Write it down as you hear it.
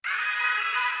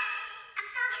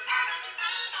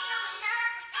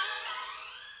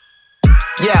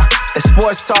Yeah, it's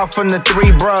sports talk from the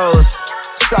three bros.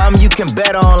 Something you can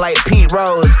bet on like Pete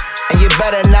Rose. And you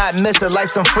better not miss it like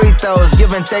some free throws.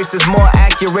 Give and takes is more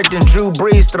accurate than Drew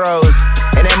Brees throws.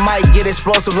 And it might get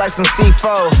explosive like some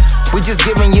C4. We just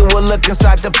giving you a look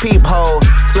inside the peephole.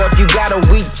 So if you got a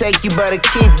weak take, you better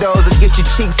keep those or get your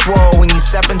cheeks swole when you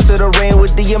step into the ring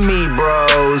with the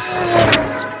Bros.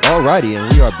 Alrighty, and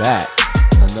we are back.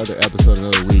 Another episode,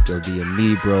 another week of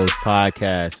the Bros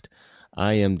podcast.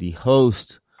 I am the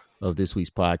host of this week's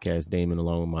podcast, Damon,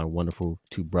 along with my wonderful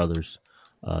two brothers,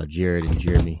 Jared and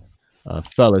Jeremy.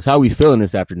 Fellas, how we feeling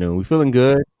this afternoon? We feeling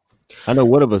good? I know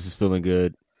one of us is feeling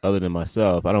good, other than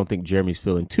myself. I don't think Jeremy's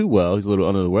feeling too well. He's a little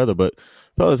under the weather. But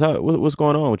fellas, what's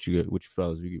going on with you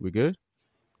fellas? We good?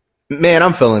 Man,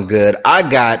 I'm feeling good. I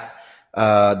got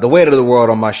the weight of the world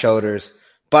on my shoulders.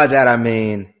 By that I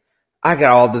mean I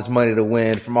got all this money to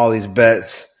win from all these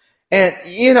bets. And,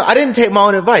 I didn't take my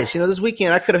own advice. This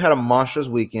weekend I could have had a monstrous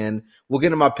weekend. We'll get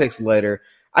into my picks later.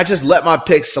 I just let my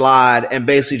picks slide and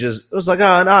basically it was like,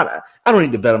 oh, no, I don't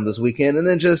need to bet them this weekend, and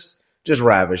then just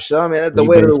ravish. So, I mean, the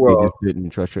weight of the world. You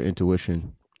didn't trust your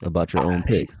intuition about your own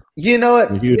picks. You know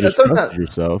what? If you just trusted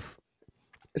yourself.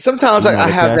 Sometimes I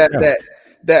have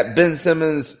that Ben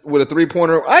Simmons with a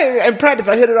three-pointer. In practice,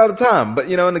 I hit it all the time.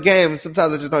 But, in the game,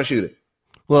 sometimes I just don't shoot it.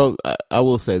 Well, I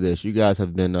will say this. You guys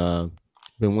have been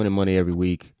winning money every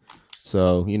week.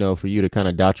 So, for you to kind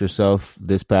of doubt yourself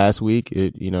this past week,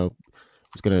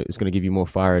 it's gonna give you more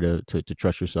fire to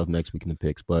trust yourself next week in the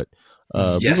picks. But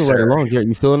yes, moving right along, Jared,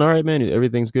 you feeling all right, man?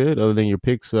 Everything's good, other than your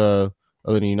picks, other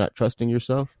than you not trusting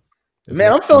yourself?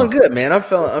 Man, I'm feeling good, man. I'm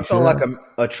feeling like a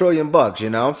 $1 trillion.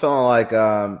 I'm feeling like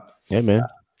yeah, man.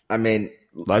 I mean,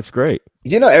 life's great.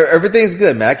 Everything's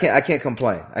good, man. I can't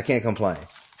complain.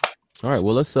 All right,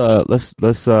 well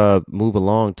let's move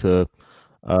along to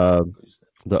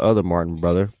the other Martin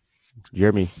brother,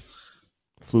 Jeremy,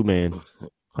 Flu Man.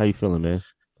 How you feeling, man?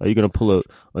 Are you going to pull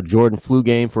a Jordan flu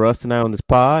game for us tonight on this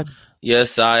pod?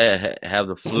 Yes, I have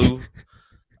the flu.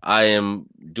 I am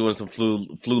doing some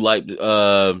flu-like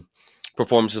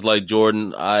performances like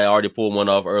Jordan. I already pulled one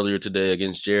off earlier today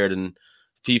against Jared in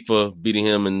FIFA, beating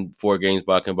him in 4 games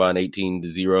by a combined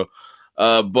 18-0.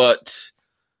 But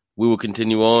we will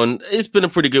continue on. It's been a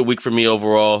pretty good week for me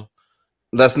overall.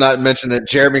 Let's not mention that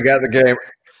Jeremy got the game.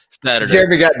 Saturday.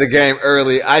 Jeremy got the game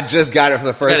early. I just got it for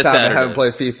the first time. I haven't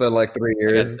played FIFA in like 3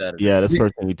 years. Yeah, that's the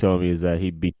first thing he told me is that he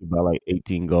beat you by like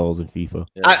 18 goals in FIFA.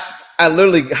 Yeah. I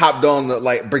literally hopped on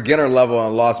the beginner level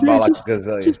and lost by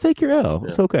gazillion. Just take your L. Yeah.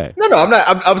 It's okay. No, I'm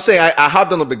not. I'm saying I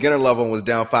hopped on the beginner level and was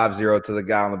down 5-0 to the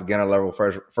guy on the beginner level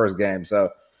first game. So,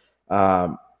 I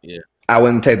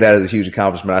wouldn't take that as a huge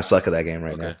accomplishment. I suck at that game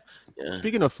right now. Yeah.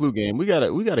 Speaking of flu game, we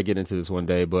gotta get into this one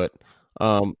day, but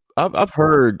I've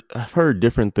heard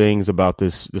different things about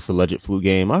this alleged flu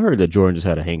game. I heard that Jordan just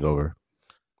had a hangover.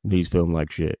 He's feeling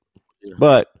like shit,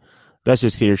 but that's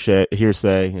just hearsay,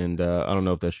 and I don't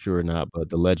know if that's true or not. But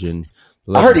the legend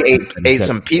I heard he ate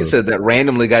some pizza that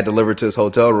randomly got delivered to his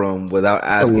hotel room without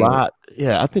asking. A lot,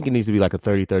 yeah. I think it needs to be like a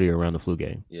 30-30 around the flu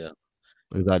game. Yeah,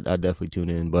 because I definitely tune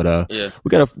in. But we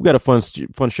got a fun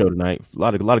show tonight. A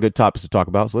lot of good topics to talk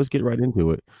about. So let's get right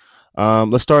into it.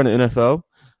 Let's start in the NFL.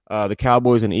 The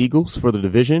Cowboys and Eagles for the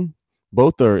division.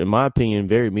 Both are, in my opinion,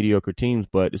 very mediocre teams,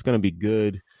 but it's going to be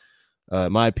good.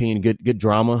 In my opinion, good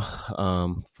drama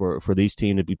for these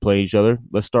teams to be playing each other.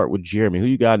 Let's start with Jeremy. Who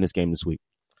you got in this game this week?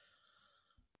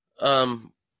 Who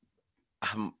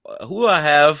I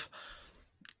have,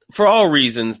 for all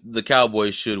reasons, the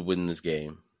Cowboys should win this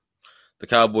game. The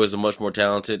Cowboys are much more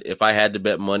talented. If I had to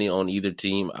bet money on either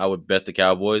team, I would bet the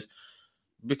Cowboys,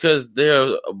 because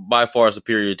they're by far a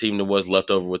superior team than was left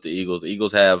over with the Eagles. The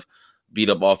Eagles have beat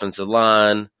up offensive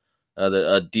line,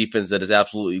 a defense that is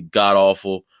absolutely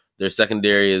god-awful. Their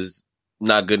secondary is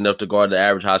not good enough to guard the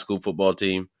average high school football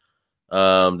team.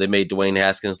 They made Dwayne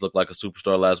Haskins look like a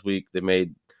superstar last week. They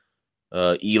made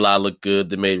Eli look good.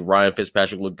 They made Ryan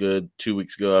Fitzpatrick look good 2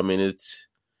 weeks ago. I mean, it's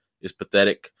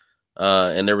pathetic.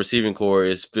 And their receiving core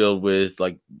is filled with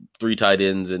like 3 tight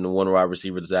ends and 1 wide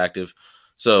receiver that's active.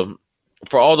 So,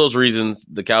 for all those reasons,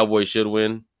 the Cowboys should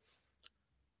win.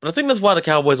 But I think that's why the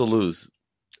Cowboys will lose.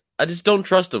 I just don't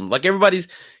trust them. Like here's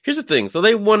the thing. So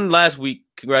they won last week.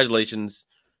 Congratulations.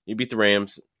 You beat the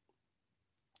Rams.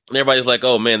 And everybody's like,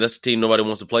 oh man, that's a team nobody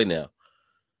wants to play now.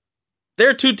 There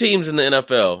are 2 teams in the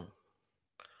NFL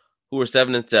who are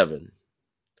 7-7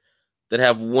 that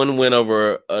have 1 win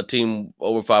over a team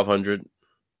over 500.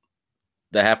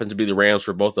 That happens to be the Rams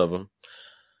for both of them.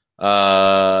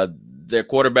 Their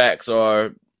quarterbacks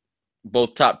are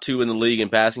both top 2 in the league in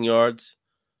passing yards.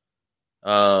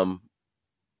 And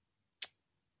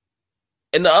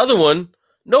the other one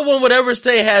no one would ever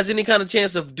say has any kind of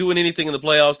chance of doing anything in the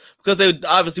playoffs because they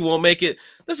obviously won't make it.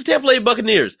 That's the Tampa Bay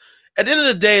Buccaneers. At the end of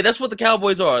the day, that's what the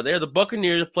Cowboys are. They're the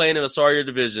Buccaneers playing in a sorrier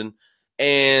division,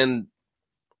 and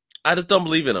I just don't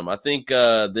believe in them. I think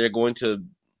they're going to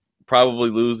probably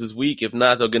lose this week. If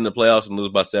not, they'll get in the playoffs and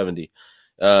lose by 70.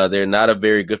 They're not a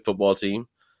very good football team.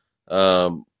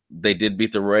 They did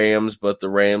beat the Rams, but the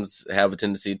Rams have a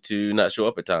tendency to not show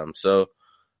up at times. So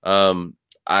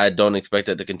I don't expect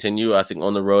that to continue. I think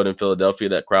on the road in Philadelphia,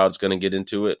 that crowd's going to get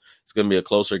into it. It's going to be a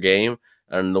closer game.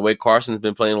 And the way Carson's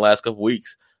been playing the last couple of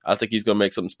weeks, I think he's going to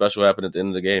make something special happen at the end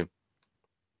of the game.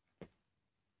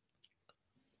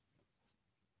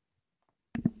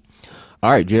 All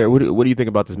right, Jared, what do you think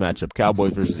about this matchup,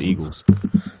 Cowboys versus Eagles?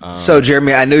 So,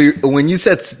 Jeremy, I knew when you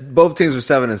said both teams were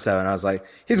 7-7, I was like,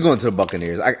 he's going to the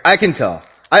Buccaneers. I can tell.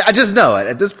 I just know it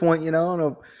at this point. You know, I don't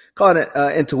know, call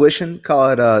it intuition, call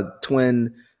it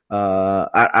twin.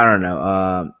 I don't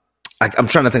know. I'm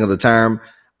trying to think of the term,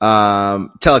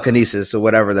 telekinesis or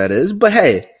whatever that is. But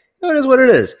hey, it is what it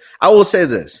is. I will say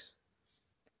this: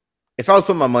 if I was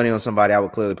putting my money on somebody, I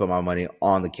would clearly put my money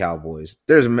on the Cowboys.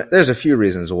 There's a few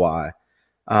reasons why.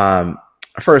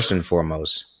 First and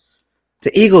foremost,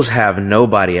 the Eagles have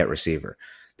nobody at receiver.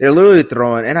 They're literally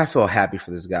throwing, and I feel happy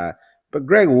for this guy, but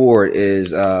Greg Ward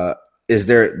is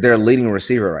their leading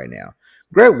receiver right now.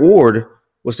 Greg Ward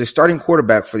was the starting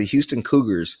quarterback for the Houston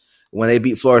Cougars when they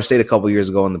beat Florida State a couple years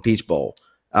ago in the Peach Bowl.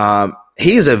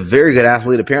 He's a very good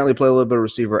athlete, apparently played a little bit of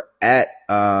receiver at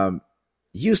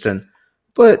Houston,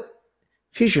 but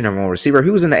he's your number one receiver.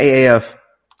 He was in the AAF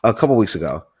a couple months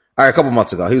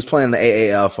ago. He was playing the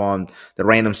AAF on the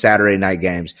random Saturday night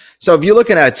games. So if you're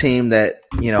looking at a team that,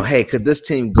 you know, hey, could this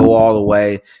team go all the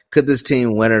way? Could this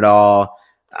team win it all?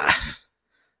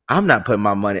 I'm not putting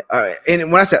my money.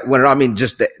 And when I say win it all, I mean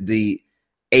just the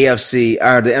AFC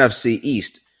or the NFC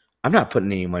East. I'm not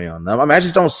putting any money on them. I mean, I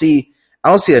don't see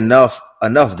enough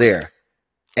there.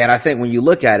 And I think when you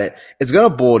look at it, it's going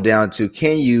to boil down to,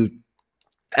 can you,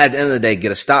 at the end of the day,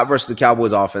 get a stop versus the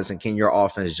Cowboys offense, and can your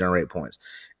offense generate points?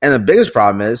 And the biggest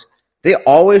problem is they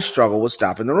always struggle with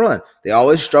stopping the run. They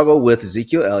always struggle with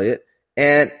Ezekiel Elliott.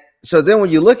 And so then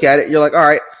when you look at it, you're like, all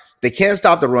right, they can't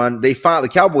stop the run. The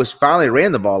Cowboys finally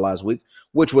ran the ball last week,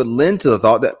 which would lend to the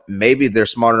thought that maybe they're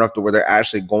smart enough to where they're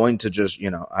actually going to just,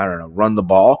 run the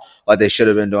ball like they should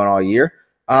have been doing all year.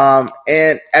 And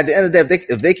at the end of the day,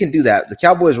 if they can do that, the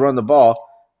Cowboys run the ball.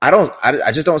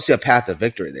 I just don't see a path to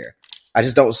victory there. I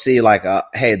just don't see like,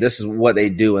 hey, this is what they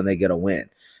do when they get a win.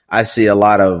 I see a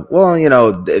lot of,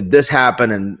 if this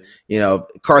happened and,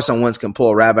 Carson Wentz can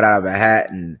pull a rabbit out of a hat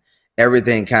and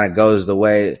everything kind of goes the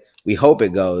way we hope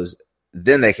it goes,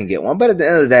 then they can get one. But at the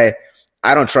end of the day,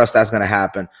 I don't trust that's going to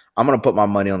happen. I'm going to put my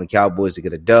money on the Cowboys to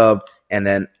get a dub, and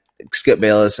then Skip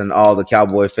Bayless and all the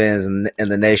Cowboy fans in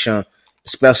the nation,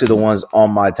 especially the ones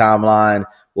on my timeline,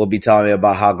 will be telling me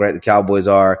about how great the Cowboys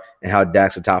are and how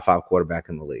Dak's a top 5 quarterback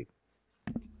in the league.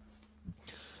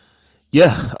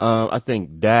 Yeah, I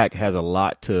think Dak has a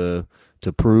lot to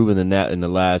prove in the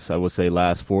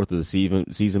last fourth of the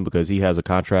season because he has a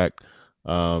contract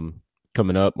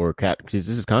coming up, because this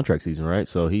is contract season, right?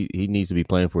 So he needs to be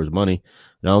playing for his money.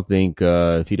 And I don't think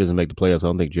if he doesn't make the playoffs, I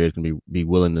don't think Jared's gonna be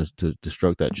willing to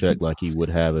stroke that check like he would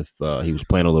have if he was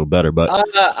playing a little better. But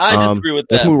I disagree with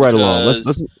that. Let's move right along.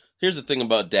 Here's the thing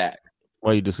about Dak.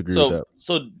 Why do you disagree with that?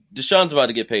 So Deshaun's about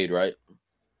to get paid, right?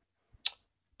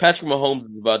 Patrick Mahomes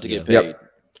is about to get paid. Yep.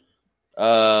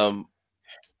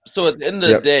 So at the end of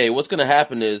the day, what's going to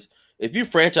happen is if you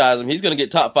franchise him, he's going to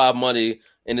get top 5 money,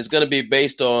 and it's going to be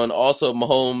based on also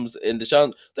Mahomes and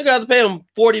Deshaun. They're going to have to pay him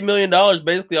 $40 million,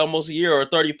 basically almost a year, or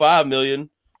 $35 million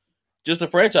just to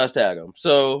franchise tag him.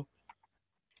 So,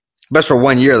 best for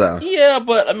 1 year, though. Yeah,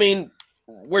 but I mean,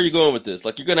 where are you going with this?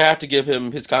 Like, you're going to have to give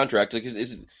him his contract. Like,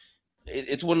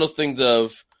 it's one of those things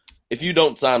of if you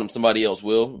don't sign him, somebody else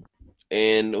will.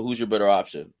 And who's your better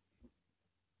option?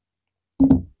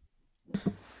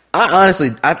 I honestly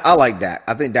like Dak.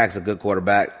 I think Dak's a good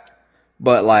quarterback,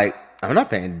 but like I'm not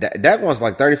paying Dak wants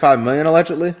like $35 million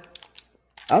allegedly.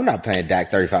 I'm not paying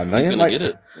Dak $35 million. He's gonna get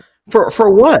it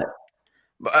for what?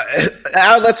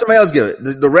 I'll let somebody else give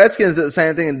it. The Redskins did the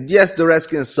same thing, and yes, the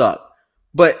Redskins suck.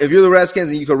 But if you're the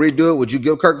Redskins and you could redo it, would you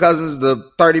give Kirk Cousins the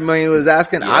 $30 million he was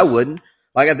asking? Yes. I wouldn't.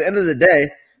 Like at the end of the day,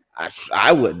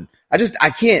 I wouldn't.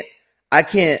 I can't.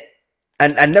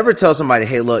 I never tell somebody,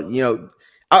 hey, look,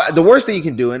 the worst thing you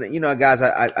can do, and guys,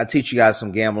 I teach you guys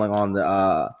some gambling on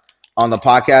the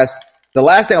podcast. The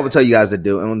last thing I would tell you guys to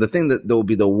do, and the thing that will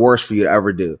be the worst for you to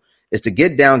ever do, is to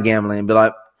get down gambling and be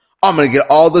like, I'm going to get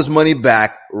all this money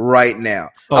back right now.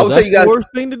 I would tell you guys the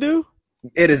worst thing to do.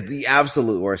 It is the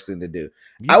absolute worst thing to do.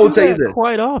 I will tell you this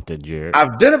quite often, Jared.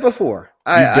 I've done it before.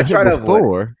 I try to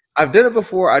avoid it. I've done it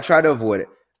before. I try to avoid it.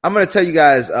 I'm going to tell you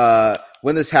guys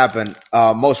when this happened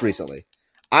most recently.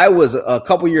 I was a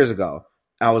couple years ago.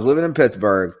 I was living in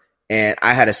Pittsburgh, and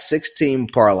I had a 6-team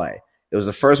parlay. It was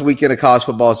the first weekend of college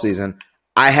football season.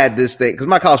 I had this thing because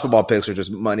my college football picks are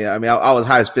just money. I mean, I was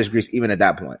high as fish grease even at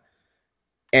that point.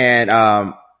 And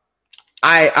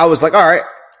I was like, all right,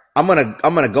 I'm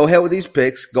gonna go ahead with these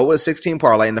picks. Go with a 6-team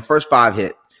parlay, and the first 5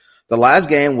 hit. The last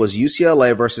game was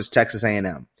UCLA versus Texas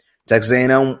A&M. Texas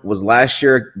A&M was last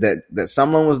year that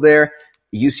Sumlin was there.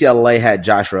 UCLA had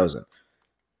Josh Rosen.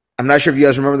 I'm not sure if you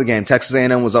guys remember the game. Texas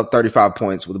A&M was up 35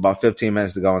 points with about 15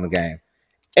 minutes to go in the game.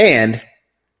 And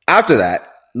after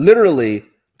that, literally,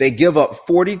 they give up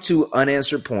 42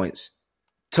 unanswered points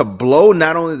to blow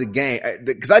not only the game,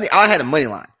 because I had a money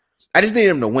line. I just needed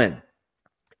them to win.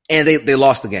 And they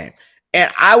lost the game.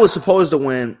 And I was supposed to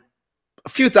win a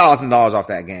few $1,000s off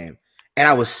that game. And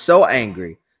I was so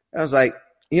angry. I was like,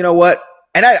 you know what?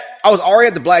 And I was already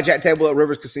at the blackjack table at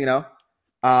Rivers Casino.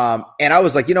 And I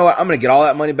was like, you know what? I'm going to get all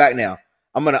that money back now.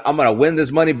 I'm going to win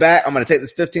this money back. I'm going to take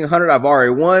this $1,500 I've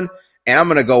already won, and I'm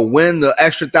going to go win the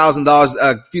extra $1,000,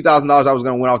 a few $1,000s I was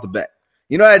going to win off the bet.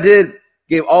 You know what I did?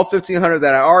 Gave all $1,500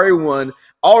 that I already won,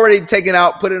 already taken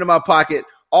out, put it in my pocket,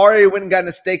 already went and gotten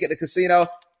a steak at the casino.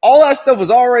 All that stuff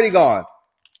was already gone.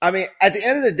 I mean, at the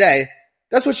end of the day,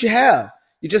 that's what you have.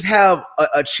 You just have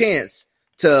a chance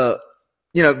to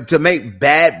make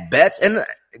bad bets. And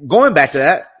going back to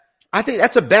that, I think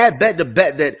that's a bad bet to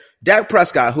bet that Dak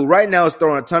Prescott, who right now is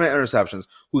throwing a ton of interceptions,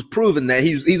 who's proven that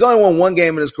he's only won one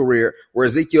game in his career where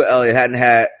Ezekiel Elliott hadn't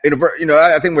had,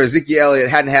 I think where Ezekiel Elliott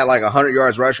hadn't had like 100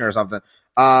 yards rushing or something.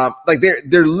 Like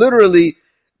they're literally,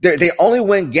 they only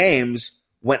win games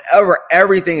whenever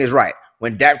everything is right.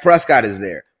 When Dak Prescott is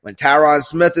there, when Tyron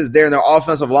Smith is there and their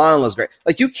offensive line looks great.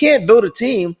 Like you can't build a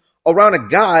team around a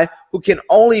guy who can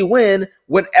only win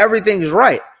when everything's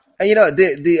right. And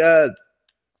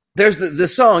there's the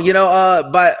song,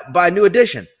 by New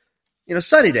Edition,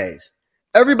 Sunny Days.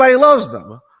 Everybody loves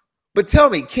them. But tell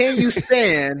me, can you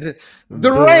stand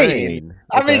the rain?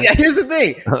 Okay. I mean, here's the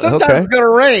thing. Sometimes it's going to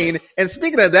rain. And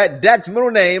speaking of that, Dak's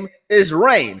middle name is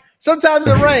Rain. Sometimes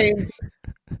it rains,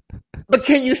 but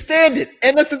can you stand it?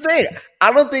 And that's the thing.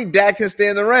 I don't think Dak can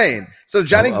stand the rain. So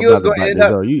Johnny Gill's going to end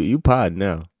up. You pod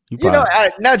now.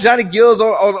 Now Johnny Gill's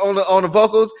on the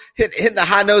vocals, hitting the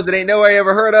high notes that ain't nobody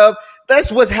ever heard of. That's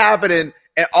what's happening,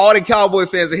 and all the Cowboy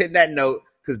fans are hitting that note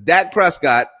because Dak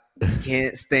Prescott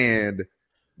can't stand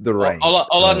the rain.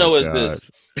 All I know is this.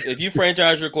 If you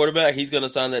franchise your quarterback, he's going to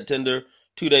sign that tender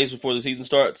 2 days before the season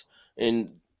starts.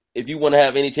 And if you want to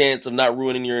have any chance of not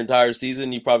ruining your entire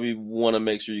season, you probably want to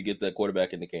make sure you get that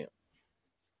quarterback in the camp.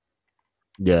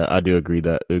 Yeah, I do agree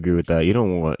with that. You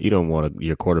don't want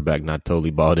your quarterback not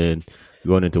totally bought in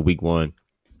going into week one.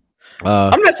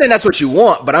 I'm not saying that's what you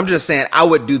want, but I'm just saying I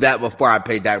would do that before I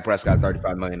pay Dak Prescott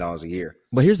 $35 million a year.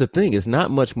 But here's the thing: it's not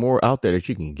much more out there that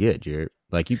you can get, Jared.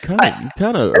 Like you kind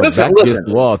of back against the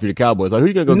wall if you're the Cowboys. Like who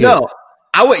you gonna go get? No,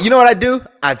 I would. You know what I'd do?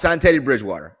 I'd sign Teddy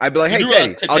Bridgewater. I'd be like, hey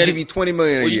Teddy, I'll give you $20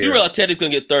 million a year. You do realize Teddy's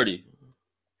gonna get 30.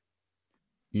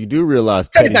 You do realize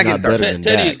Teddy's not getting 30.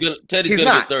 Teddy's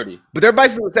gonna get 30. But they're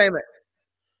basically the same.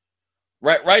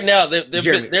 Right now,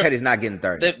 Teddy's not getting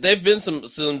 30. They've been some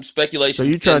speculation. So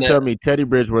you trying to tell me Teddy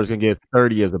Bridgewater's going to get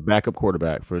 30 as a backup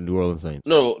quarterback for New Orleans Saints?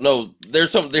 No. They're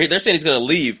saying he's going to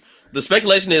leave. The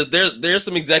speculation is there's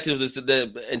some executives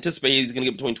that anticipate he's going to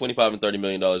get between $25 and $30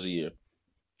 million a year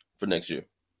for next year.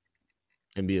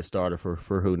 And be a starter for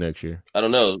who next year? I don't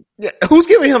know. Yeah, who's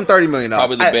giving him $30 million?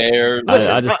 Probably the Bears.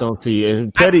 I just don't see it.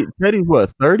 And Teddy's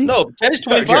what, 30? No, Teddy's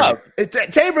 25.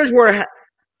 Teddy Bridgewater.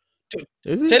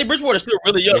 Is he? Teddy Bridgewater's still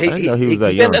really young. I didn't know he was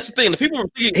that young. That's the thing. The people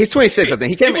he's 26. I think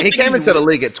he came into the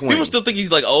league at 20. People still think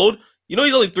he's like old. He's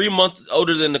only 3 months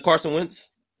older than the Carson Wentz.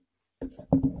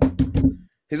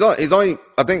 He's only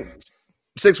I think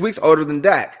 6 weeks older than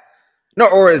Dak. No,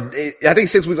 I think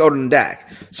 6 weeks older than Dak.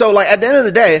 So like at the end of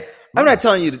the day, I'm not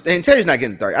telling you. And Teddy's not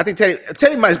getting 30. I think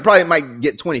Teddy might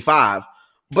get 25,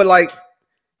 but like.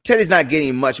 Teddy's not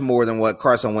getting much more than what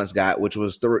Carson Wentz got, which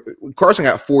was Carson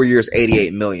got 4 years,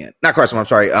 $88 million. Not Carson, I'm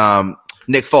sorry.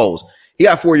 Nick Foles. He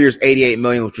got 4 years, $88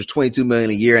 million, which was $22 million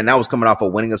a year, and that was coming off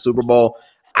of winning a Super Bowl.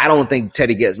 I don't think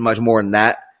Teddy gets much more than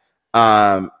that.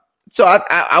 So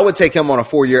I would take him on a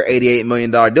 4-year, $88 million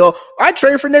deal. I'd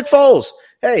trade for Nick Foles.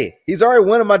 Hey, he's already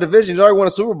winning my division. He's already won a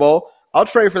Super Bowl. I'll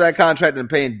trade for that contract and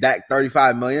paying Dak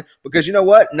 $35 million because you know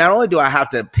what? Not only do I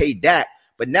have to pay Dak,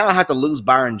 but now I have to lose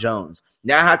Byron Jones.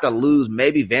 Now I have to lose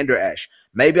maybe Vander Esch.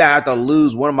 Maybe I have to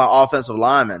lose one of my offensive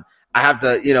linemen. I have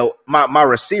to, my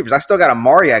receivers. I still got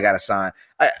Amari I got to sign.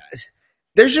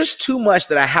 There's just too much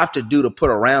that I have to do to put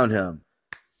around him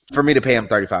for me to pay him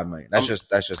 $35 million. That's just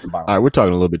the bottom. All right, we're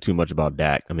talking a little bit too much about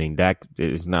Dak. I mean, Dak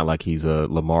is not like he's a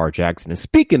Lamar Jackson. And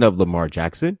speaking of Lamar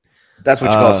Jackson, that's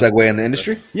what you call a segue in the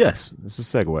industry? Yes, it's a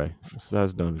segue. That's how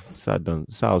it's done.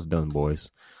 That's how it's done, boys.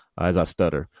 As I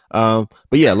stutter. But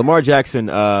yeah, Lamar Jackson,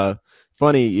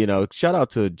 funny, shout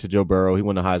out to Joe Burrow. He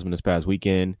won the Heisman this past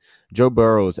weekend. Joe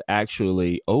Burrow is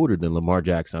actually older than Lamar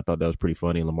Jackson. I thought that was pretty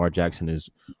funny. Lamar Jackson is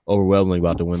overwhelmingly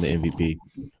about to win the MVP.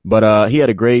 But he had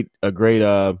a great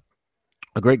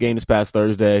game this past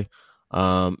Thursday.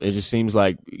 It just seems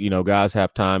like, guys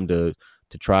have time to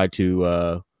try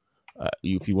to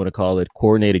if you want to call it,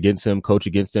 coordinate against him, coach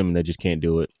against him, and they just can't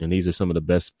do it. And these are some of the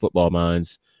best football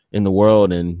minds in the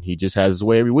world, and he just has his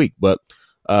way every week. But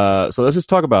so let's just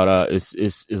talk about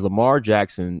is Lamar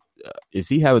Jackson, is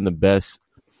he having the best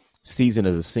season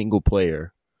as a single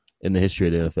player in the history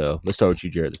of the NFL? Let's start with you,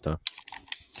 Jared, this time.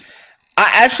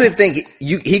 I actually think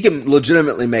he can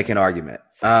legitimately make an argument.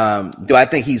 Do I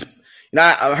think he's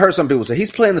I heard some people say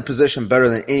he's playing the position better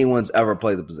than anyone's ever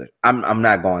played the position. I'm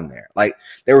not going there. Like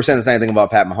they were saying the same thing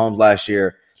about Pat Mahomes last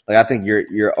year. Like I think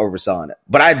you're overselling it.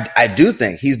 But I do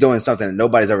think he's doing something that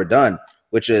nobody's ever done,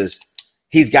 which is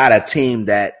he's got a team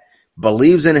that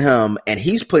believes in him, and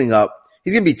he's going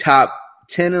to be top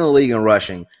 10 in the league in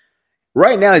rushing.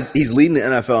 Right now, he's leading the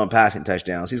NFL in passing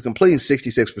touchdowns. He's completing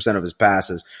 66% of his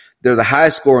passes. They're the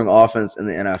highest scoring offense in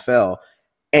the NFL.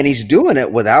 And he's doing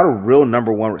it without a real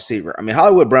number one receiver. I mean,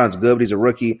 Hollywood Brown's good, but he's a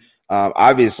rookie.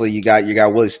 Obviously, you got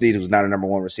Willie Snead, who's not a number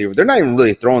one receiver. They're not even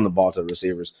really throwing the ball to the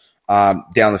receivers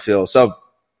down the field. So,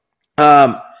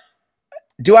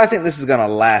 do I think this is going to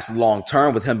last long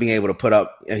term with him being able to put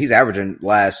up? He's averaging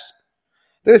last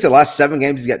 7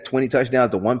 games, he's got 20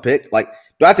 touchdowns to 1 pick. Like,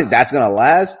 do I think that's going to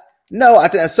last? No, I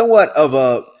think that's somewhat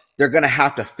of they're going to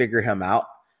have to figure him out.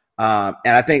 And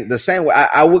I think the same way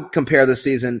I would compare the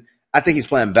season. I think he's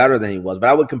playing better than he was, but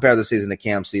I would compare the season to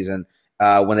Cam's season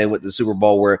when they went to the Super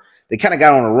Bowl, where they kind of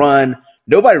got on a run.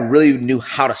 Nobody really knew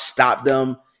how to stop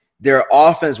them. Their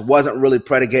offense wasn't really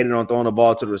predicated on throwing the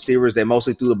ball to the receivers. They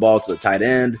mostly threw the ball to the tight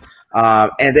end,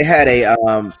 and they had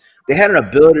an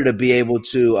ability to be able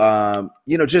to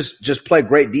just play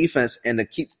great defense and to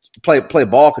play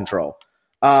ball control.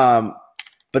 But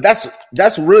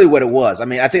that's really what it was. I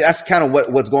mean, I think that's kind of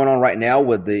what's going on right now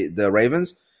with the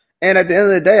Ravens. And at the end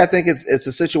of the day, I think it's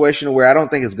a situation where I don't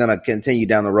think it's going to continue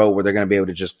down the road where they're going to be able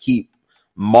to just keep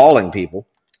mauling people.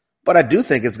 But I do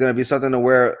think it's going to be something to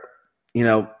where,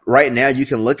 right now you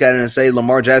can look at it and say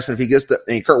Lamar Jackson,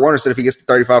 Kurt Warner said if he gets to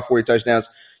 35, 40 touchdowns,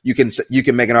 you can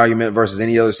make an argument versus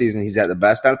any other season he's at the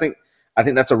best. I think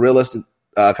that's a realistic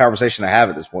conversation to have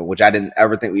at this point, which I didn't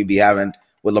ever think we'd be having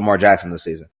with Lamar Jackson this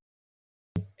season.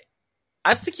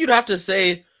 I think you'd have to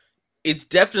say it's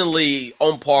definitely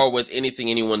on par with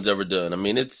anything anyone's ever done. I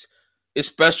mean, it's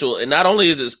special, and not only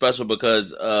is it special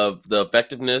because of the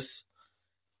effectiveness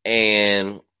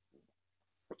and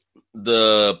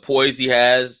the poise he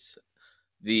has,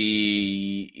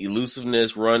 the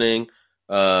elusiveness running,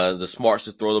 the smarts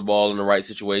to throw the ball in the right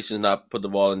situations, not put the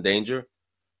ball in danger,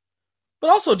 but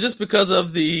also just because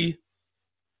of the,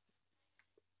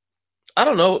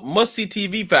 must-see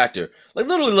TV factor. Like,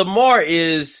 literally, Lamar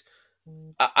is...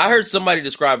 I heard somebody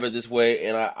describe it this way,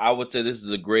 and I would say this is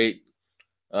a great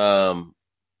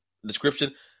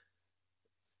description.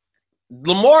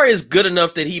 Lamar is good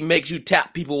enough that he makes you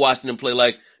tap people watching him play.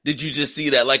 Like, did you just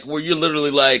see that? Like, where you're literally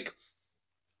like,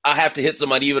 I have to hit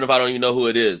somebody even if I don't even know who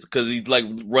it is, because he's like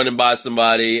running by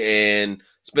somebody and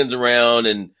spins around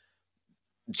and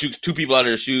jukes 2 people out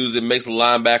of their shoes and makes a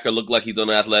linebacker look like he's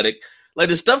unathletic. Like,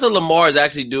 the stuff that Lamar is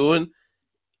actually doing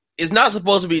is not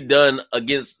supposed to be done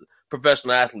against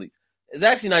professional athletes. It's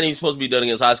actually not even supposed to be done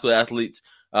against high school athletes,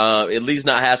 at least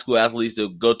not high school athletes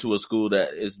that go to a school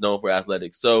that is known for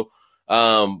athletics. So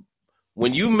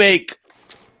when you make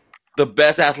the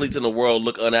best athletes in the world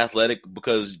look unathletic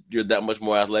because you're that much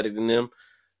more athletic than them,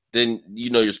 then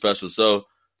you're special. So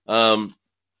shout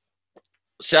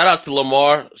out to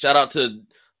Lamar. Shout out to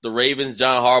the Ravens,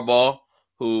 John Harbaugh,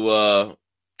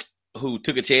 who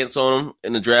took a chance on him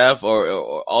in the draft,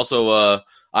 or also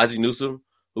Ozzie Newsome,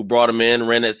 who brought him in,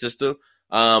 ran that system.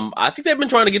 I think they've been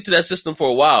trying to get to that system for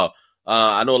a while.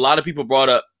 I know a lot of people brought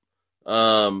up,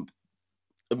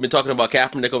 have been talking about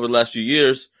Kaepernick over the last few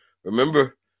years.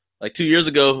 Remember, like 2 years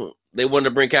ago, they wanted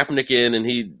to bring Kaepernick in, and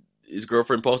his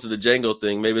girlfriend posted a Django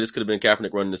thing. Maybe this could have been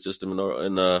Kaepernick running the system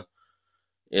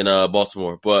in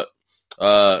Baltimore. But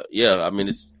yeah, I mean,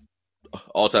 it's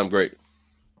all time great.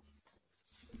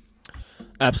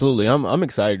 Absolutely. I'm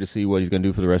excited to see what he's going to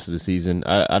do for the rest of the season.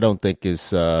 I don't think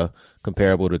it's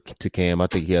comparable to Cam. I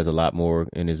think he has a lot more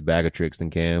in his bag of tricks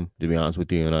than Cam, to be honest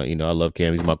with you. And I love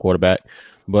Cam. He's my quarterback.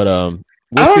 But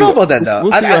I don't know about that though.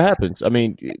 We'll see what happens. I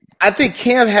mean, I think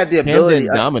Cam had the Cam ability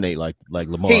didn't dominate like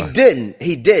Lamar. He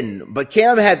didn't. But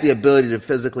Cam had the ability to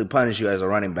physically punish you as a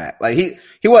running back. Like he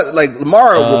was like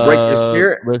Lamar will break your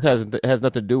spirit. But it has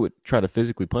nothing to do with trying to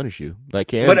physically punish you. Like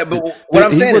Cam, but what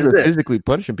I'm saying is wasn't physically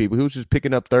punishing people. He was just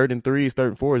picking up 3rd and 3s, 3rd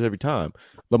and 4s every time.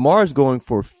 Lamar's going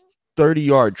for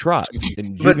 30-yard trots.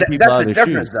 But that's the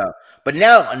difference, though. But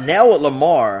now with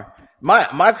Lamar,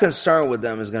 my concern with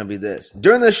them is going to be this: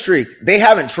 during the streak, they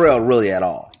haven't trailed really at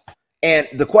all. And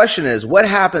the question is, what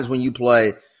happens when you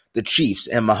play the Chiefs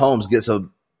and Mahomes gets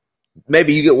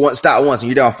maybe you get one stop once and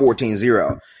you're down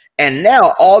 14-0. And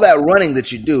now all that running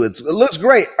that you do, it looks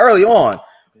great early on.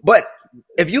 But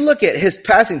if you look at his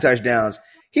passing touchdowns,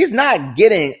 he's not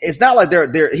getting – it's not like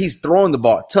he's throwing the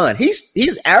ball a ton.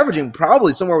 He's averaging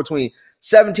probably somewhere between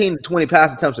 17 to 20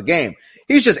 pass attempts a game.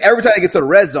 He's just every time he gets to the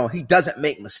red zone, he doesn't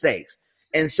make mistakes.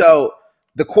 And so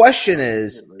the question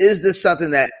is this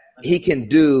something that he can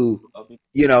do,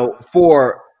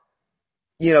 for,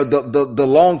 the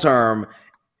long term?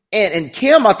 And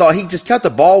Cam, I thought he just kept the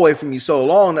ball away from you so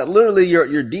long that literally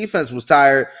your defense was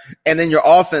tired and then your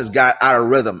offense got out of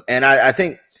rhythm. And I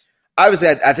think, obviously,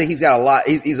 I think he's got a lot.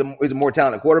 He's a more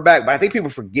talented quarterback, but I think people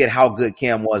forget how good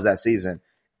Cam was that season.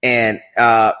 And,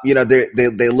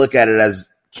 they look at it as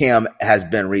Cam has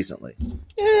been recently.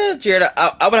 Yeah, Jared,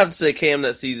 I would have to say Cam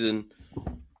that season,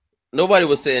 nobody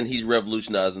was saying he's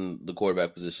revolutionizing the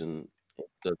quarterback position.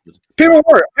 People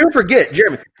forget,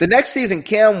 Jeremy. The next season,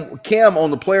 Cam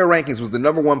on the player rankings was the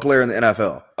number 1 player in the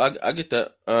NFL. I get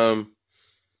that.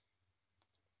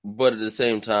 But at the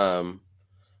same time,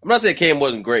 I'm not saying Cam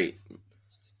wasn't great,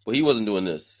 but he wasn't doing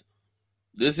this.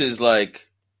 This is like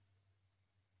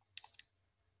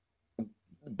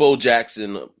Bo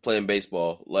Jackson playing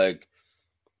baseball. Like,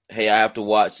 hey, I have to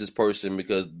watch this person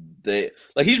because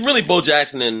he's really Bo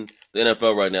Jackson in the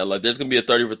NFL right now. Like, there's going to be a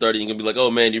 30 for 30. You're going to be like, oh,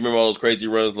 man, do you remember all those crazy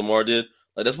runs Lamar did?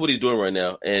 Like, that's what he's doing right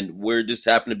now. And we're just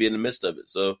happen to be in the midst of it.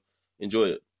 So enjoy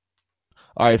it.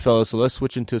 All right, fellas. So let's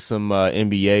switch into some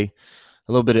NBA,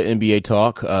 a little bit of NBA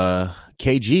talk.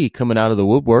 KG coming out of the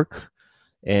woodwork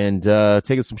and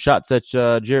taking some shots at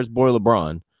Jared's boy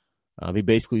LeBron. He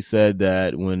basically said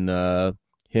that when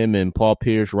him and Paul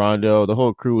Pierce, Rondo, the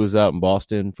whole crew was out in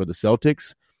Boston for the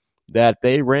Celtics, that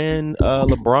they ran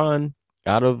LeBron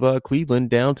out of Cleveland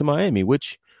down to Miami,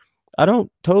 which I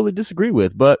don't totally disagree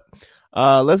with. But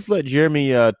let's let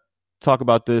Jeremy talk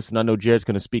about this. And I know Jared's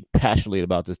going to speak passionately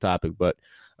about this topic. But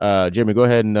Jeremy, go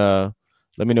ahead and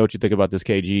let me know what you think about this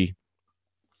KG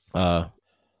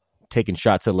taking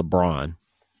shots at LeBron.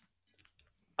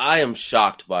 I am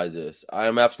shocked by this. I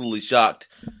am absolutely shocked.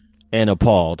 And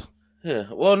appalled. Yeah.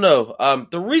 Well, no.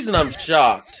 The reason I'm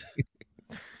shocked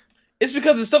is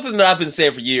because it's something that I've been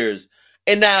saying for years.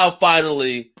 And now,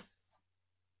 finally,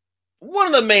 one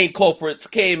of the main culprits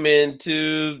came in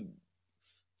to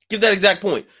give that exact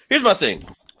point. Here's my thing.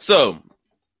 So,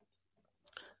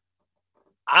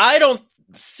 I don't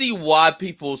see why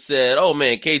people said, oh,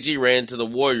 man, KG ran to the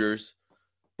Warriors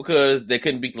because they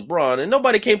couldn't beat LeBron. And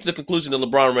nobody came to the conclusion that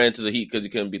LeBron ran to the Heat because he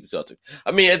couldn't beat the Celtics.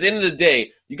 I mean, at the end of the day,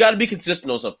 you got to be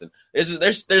consistent on something.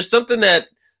 There's something that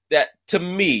to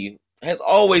me has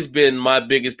always been my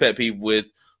biggest pet peeve with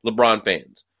LeBron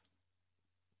fans.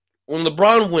 When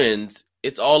LeBron wins,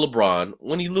 it's all LeBron.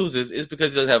 When he loses, it's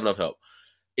because he doesn't have enough help.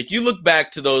 If you look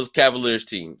back to those Cavaliers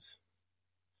teams,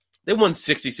 they won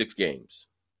 66 games.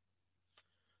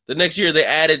 The next year, they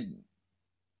added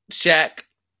Shaq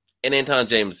and Anton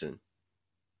Jameson,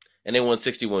 and they won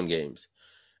 61 games.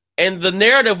 And the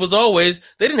narrative was always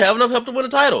they didn't have enough help to win a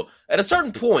title. At a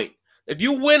certain point, if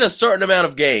you win a certain amount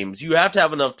of games, you have to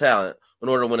have enough talent in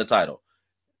order to win a title.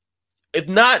 If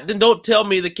not, then don't tell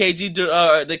me the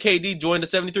KD joined a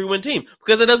 73-win team,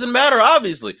 because it doesn't matter,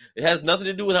 obviously. It has nothing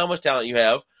to do with how much talent you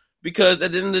have, because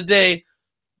at the end of the day,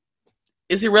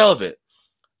 it's irrelevant.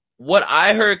 What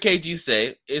I heard KG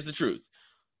say is the truth.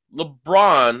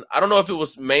 LeBron, I don't know if it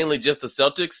was mainly just the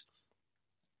Celtics.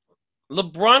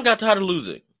 LeBron got tired of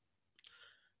losing.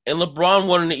 And LeBron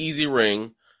wanted an easy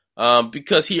ring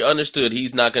because he understood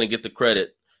he's not going to get the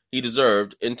credit he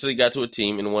deserved until he got to a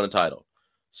team and won a title.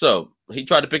 So he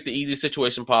tried to pick the easiest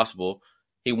situation possible.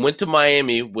 He went to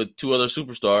Miami with 2 other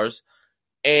superstars.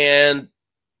 And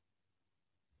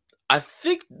I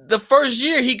think the first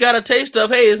year he got a taste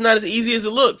of, hey, it's not as easy as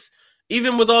it looks,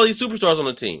 even with all these superstars on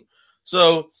the team.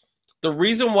 So the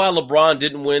reason why LeBron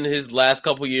didn't win his last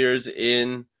couple years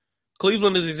in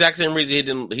Cleveland is the exact same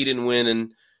reason he didn't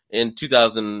win in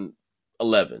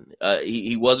 2011.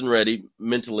 He wasn't ready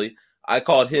mentally. I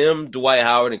called him, Dwight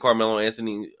Howard, and Carmelo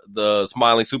Anthony the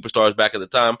smiling superstars back at the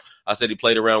time. I said he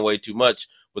played around way too much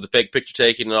with the fake picture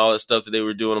taking and all that stuff that they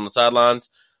were doing on the sidelines.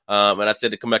 And I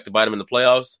said to come back to bite him in the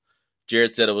playoffs.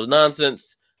 Jared said it was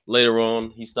nonsense. Later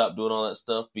on, he stopped doing all that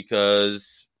stuff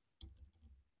because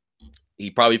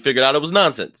he probably figured out it was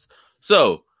nonsense.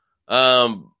 So,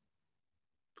 KG's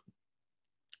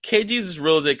as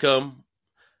real as they come.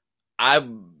 I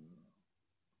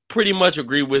pretty much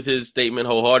agree with his statement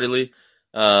wholeheartedly.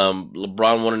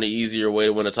 LeBron wanted an easier way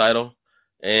to win a title,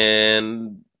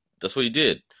 and that's what he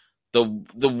did.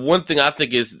 The one thing I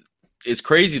think is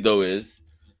crazy though is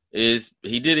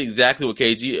he did exactly what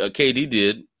KD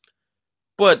did,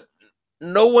 but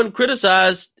no one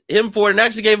criticized him for it and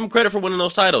actually gave him credit for winning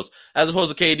those titles, as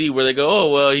opposed to KD where they go,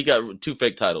 oh well, he got 2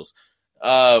 fake titles.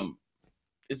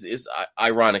 It's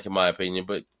ironic in my opinion,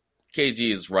 but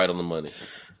KG is right on the money.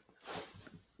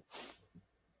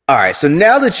 All right, so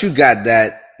now that you got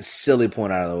that silly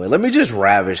point out of the way, let me just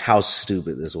ravish how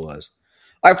stupid this was.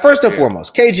 All right, first and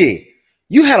foremost, KG,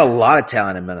 you had a lot of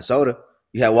talent in Minnesota.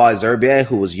 You had Wally Zerbiak,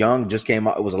 who was young, just came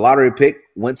out. It was a lottery pick.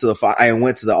 Went to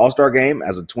the All-Star game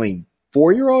as a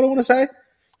 24-year-old. I want to say.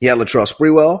 You had Latrell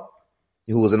Sprewell,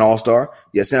 who was an All-Star.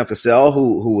 You had Sam Cassell,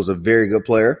 who was a very good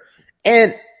player,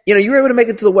 and you were able to make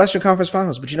it to the Western Conference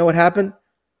Finals. But you know what happened?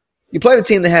 You played a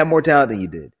team that had more talent than you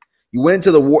did. You went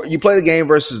into the war. You played the game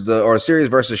a series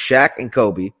versus Shaq and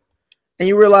Kobe, and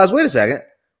you realize, wait a second,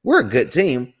 we're a good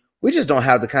team. We just don't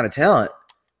have the kind of talent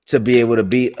to be able to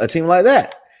beat a team like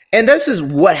that. And this is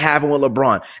what happened with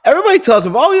LeBron. Everybody tells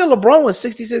him, oh yeah, LeBron won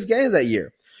 66 games that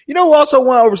year. You know who also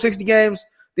won over 60 games?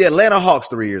 The Atlanta Hawks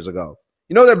 3 years ago.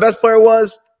 You know who their best player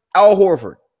was? Al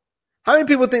Horford. How many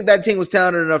people think that team was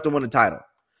talented enough to win a title?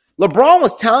 LeBron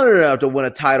was talented enough to win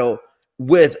a title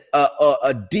with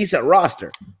a decent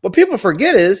roster. What people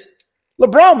forget is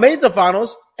LeBron made the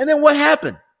finals, and then what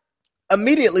happened?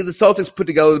 Immediately, the Celtics put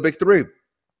together the big three.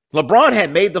 LeBron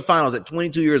had made the finals at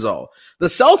 22 years old. The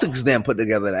Celtics then put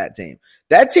together that team.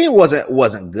 That team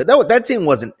wasn't good. That team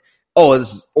wasn't,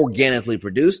 this is organically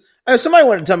produced. And if somebody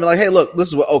wanted to tell me, like, hey, look, this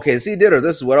is what OKC did, or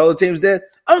this is what other teams did,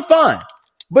 I'm fine.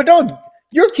 But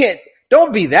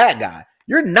don't be that guy.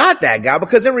 You're not that guy,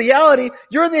 because in reality,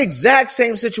 you're in the exact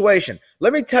same situation.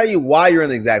 Let me tell you why you're in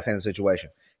the exact same situation.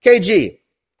 KG,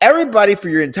 everybody for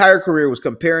your entire career was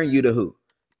comparing you to who?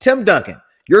 Tim Duncan,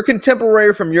 your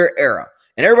contemporary from your era.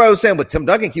 And everybody was saying, but Tim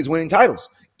Duncan keeps winning titles.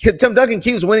 Tim Duncan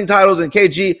keeps winning titles in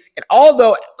KG. And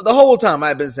although the whole time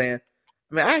I've been saying,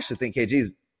 I actually think KG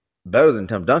is better than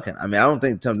Tim Duncan. I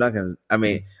think Tim Duncan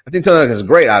is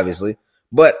great, obviously,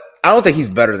 but I don't think he's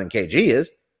better than KG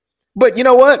is. But you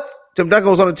know what? Tim Duncan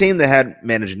was on a team that had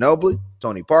Manu Ginobili,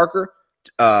 Tony Parker,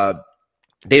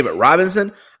 David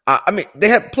Robinson. They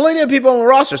had plenty of people on the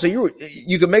roster, so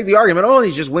you could make the argument,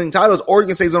 he's just winning titles, or you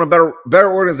can say he's on a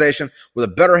better organization with a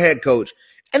better head coach.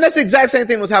 And that's the exact same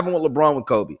thing was happening with LeBron with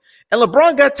Kobe. And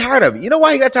LeBron got tired of it. You know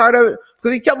why he got tired of it?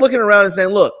 Because he kept looking around and saying,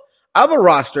 look, I have a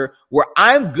roster where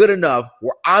I'm good enough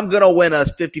where I'm going to win us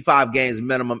 55 games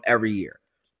minimum every year.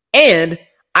 And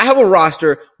I have a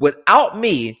roster without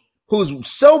me who's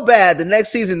so bad the next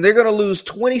season they're going to lose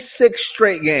 26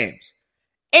 straight games.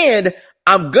 And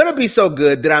I'm going to be so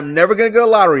good that I'm never going to get a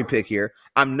lottery pick here.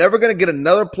 I'm never going to get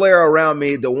another player around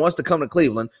me that wants to come to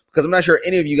Cleveland, because I'm not sure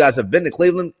any of you guys have been to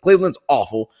Cleveland. Cleveland's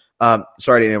awful.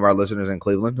 Sorry to any of our listeners in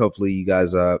Cleveland. Hopefully you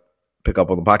guys pick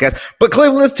up on the podcast. But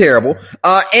Cleveland is terrible.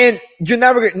 And you're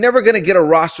never going to get a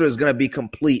roster that's going to be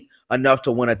complete enough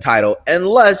to win a title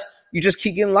unless you just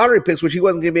keep getting lottery picks, which he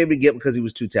wasn't going to be able to get because he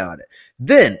was too talented.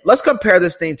 Then let's compare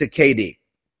this thing to KD.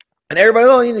 And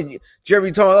everybody, Jeremy,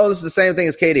 you told me, this is the same thing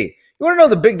as KD. You want to know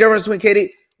the big difference between KD?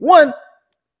 One,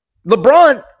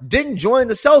 LeBron didn't join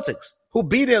the Celtics, who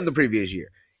beat him the previous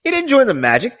year. He didn't join the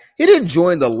Magic. He didn't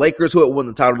join the Lakers, who had won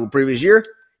the title the previous year.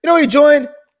 He joined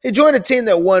a team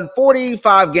that won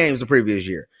 45 games the previous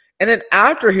year. And then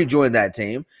after he joined that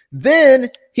team, then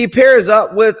he pairs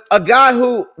up with a guy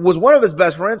who was one of his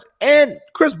best friends, and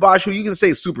Chris Bosh, who you can say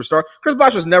is superstar. Chris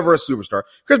Bosh was never a superstar.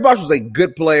 Chris Bosh was a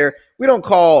good player. We don't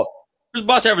call Chris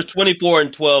Bosh averaged 24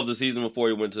 and 12 the season before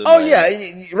he went to.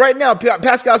 Yeah, right now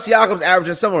Pascal Siakam's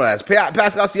averaging similar to that.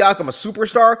 Pascal Siakam a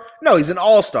superstar? No, he's an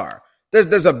all-star.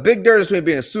 There's a big difference between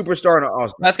being a superstar and an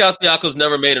all-star. Pascal Siakam's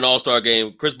never made an all-star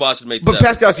game. Chris Bosh has made. But 7.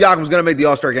 Pascal Siakam's going to make the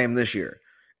all-star game this year,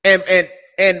 and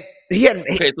he hadn't.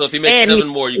 Okay, so if he makes 7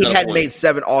 more, he hadn't made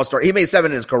 7 all-star. He made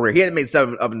 7 in his career. He hadn't made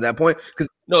 7 up until that point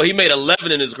no, he made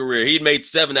 11 in his career. He made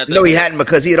 7 at that. No, he hadn't,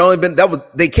 because he had only been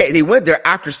they went there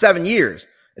after 7 years.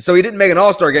 So he didn't make an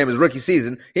All-Star game his rookie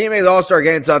season. He didn't make the All-Star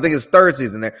game until I think his third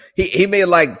season there. He made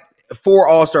like 4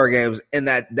 All-Star games in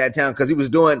that town because he was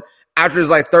doing, after his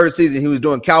like third season, he was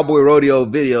doing cowboy rodeo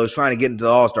videos trying to get into the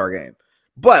All-Star game.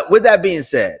 But with that being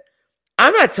said,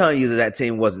 I'm not telling you that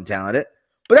team wasn't talented,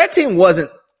 but that team was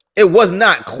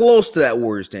not close to that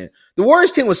Warriors team. The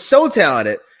Warriors team was so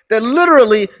talented that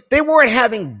literally they weren't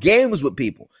having games with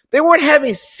people. They weren't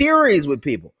having series with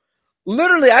people.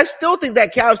 Literally, I still think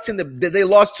that Cavs team that they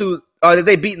lost to, that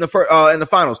they beat in the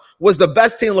finals, was the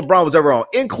best team LeBron was ever on,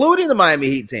 including the Miami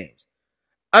Heat teams.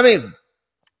 I mean,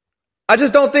 I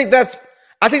just don't think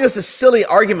I think it's a silly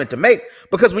argument to make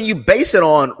because when you base it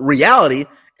on reality,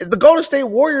 is the Golden State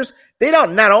Warriors, they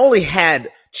not only had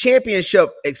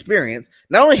championship experience,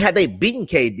 not only had they beaten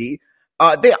KD,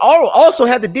 they also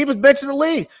had the deepest bench in the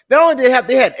league. Not only did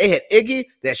they had Iggy,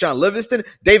 they had Sean Livingston,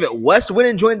 David West went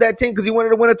and joined that team because he wanted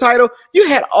to win a title. You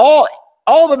had all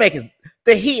the makings.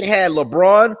 The Heat had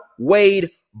LeBron, Wade,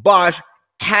 Bosh,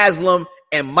 Haslam,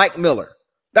 and Mike Miller.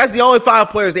 That's the only 5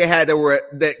 players they had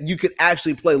that you could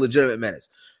actually play legitimate minutes.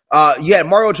 You had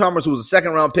Mario Chalmers, who was a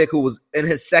second-round pick, who was in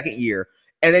his second year,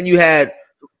 and then you had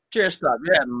Jared, stop.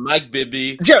 You had Mike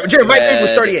Bibby. Mike Bibby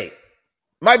was 38.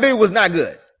 Mike Bibby was not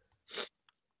good.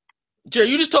 Jerry,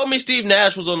 you just told me Steve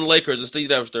Nash was on the Lakers and Steve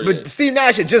Nash was 38. But Steve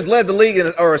Nash had just led the league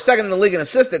or second in the league in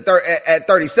assists at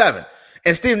 37.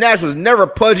 And Steve Nash was never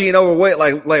pudgy and overweight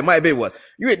like Mike Bibby was.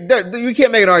 You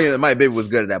can't make an argument that Mike Bibby was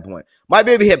good at that point. Mike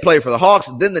Bibby had played for the Hawks,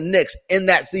 then the Knicks in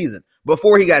that season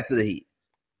before he got to the Heat.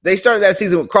 They started that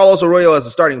season with Carlos Arroyo as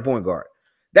a starting point guard.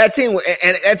 That team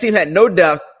had no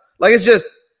depth. Like, it's just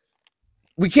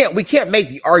we can't make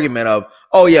the argument of,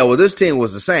 oh yeah, well, this team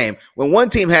was the same when one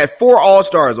team had 4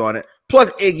 All-Stars on it,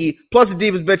 plus Iggy, plus the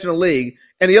deepest bench in the league,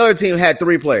 and the other team had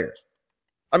 3 players.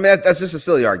 I mean, that's just a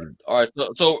silly argument. All right,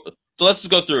 so let's just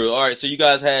go through. All right, so you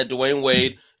guys had Dwayne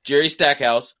Wade, Jerry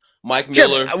Stackhouse, Mike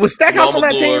Miller. Was Stackhouse on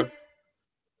that team?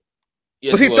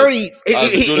 Yes, was he 30?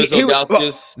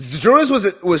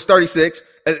 Zydrunas was 36.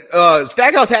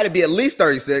 Stackhouse had to be at least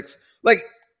 36. Like,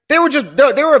 there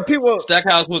were people.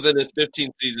 Stackhouse was in his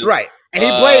 15th season, right? And he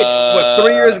played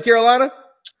 3 years in Carolina.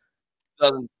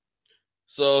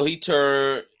 So he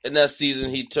turned in that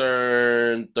season. He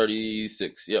turned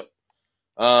 36. Yep.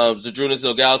 Zydrunas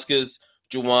Ilgauskas,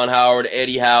 Juwan Howard,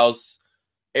 Eddie House,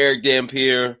 Eric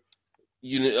Dampier,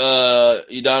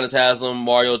 Udonis Haslam,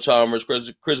 Mario Chalmers,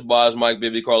 Chris Bosh, Mike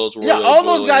Bibby, Carlos Arroyo. Yeah, all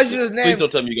those guys you just named. Please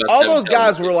don't tell me you guys. All those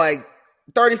guys were like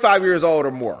 35 years old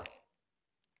or more.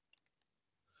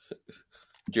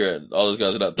 Jared, all those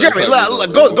guys are not 35 Jeremy, years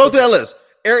old. go through that list.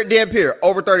 Eric Dampier,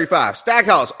 over 35.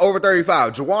 Stackhouse, over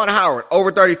 35. Juwan Howard,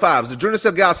 over 35. Zydrunas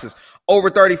Ilgauskas,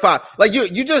 over 35. Like,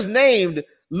 you just named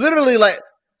literally like.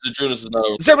 Zydrunas was not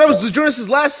over. So remember Zydrunas'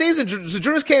 last season?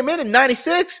 Zydrunas came in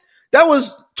 96. That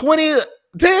was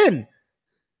 2010.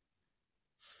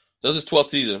 That was his 12th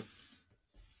season.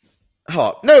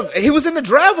 Oh, no, he was in the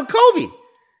draft with Kobe.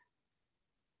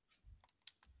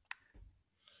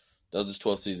 That was his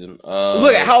 12th season.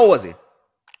 Look at how old was he?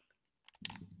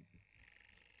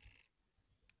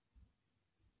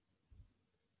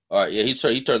 All right, yeah, he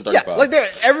turned 35. Yeah, like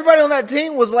everybody on that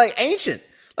team was like ancient.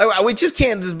 Like, we just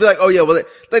can't just be like, oh yeah, well,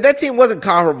 like that team wasn't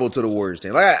comparable to the Warriors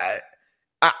team. Like,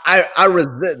 I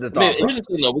resent the thought. Here's the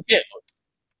thing, though. We can't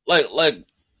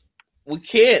we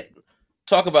can't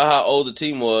talk about how old the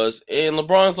team was, and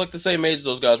LeBron's like the same age as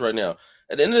those guys right now.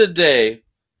 At the end of the day,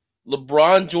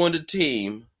 LeBron joined a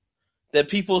team that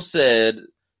people said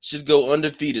should go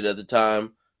undefeated at the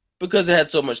time because it had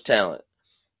so much talent.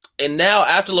 And now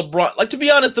after LeBron, like, to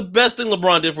be honest, the best thing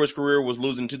LeBron did for his career was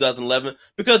losing in 2011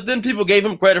 because then people gave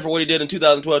him credit for what he did in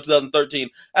 2012, 2013,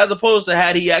 as opposed to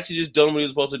had he actually just done what he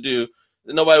was supposed to do,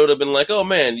 then nobody would have been like, oh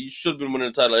man, you should have been winning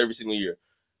the title every single year.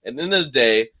 At the end of the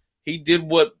day, he did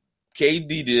what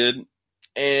KD did,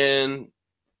 and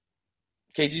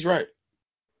KG's right.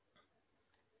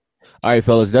 All right,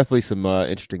 fellas, definitely some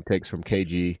interesting takes from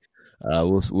KG.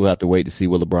 We'll have to wait to see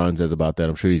what LeBron says about that.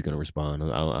 I'm sure he's going to respond.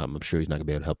 I'm sure he's not going to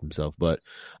be able to help himself. But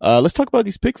let's talk about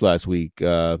these picks last week.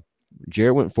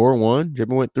 Jared went 4-1.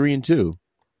 Jeremy went 3-2.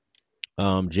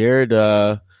 Jared,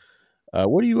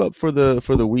 what are you up for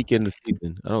the weekend this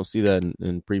season? I don't see that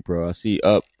in pre-pro. I see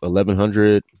up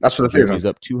 1,100. That's for the season. Jeremy's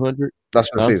up 200. That's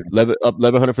for the season. Up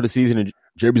 1,100 for the season, and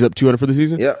Jeremy's up 200 for the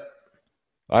season. Yep.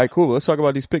 All right, cool. Let's talk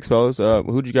about these picks, fellas.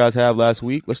 Who'd you guys have last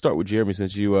week? Let's start with Jeremy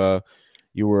since you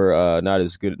were not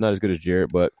as good as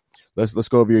Jared, but let's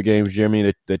go over your games,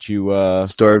 Jeremy, that you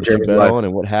story of Jeremy's life on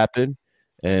and what happened,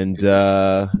 and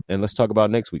let's talk about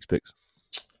next week's picks.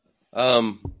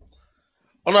 On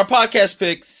our podcast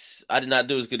picks, I did not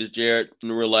do as good as Jared.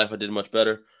 In real life, I did much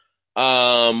better.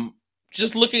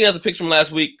 just looking at the picks from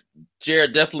last week,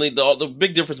 Jared definitely the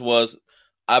big difference was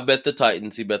I bet the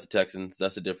Titans, he bet the Texans.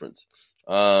 That's the difference.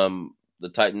 The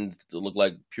Titans look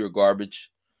like pure garbage,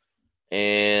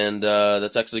 and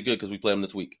that's actually good because we play them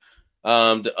this week.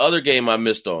 The other game I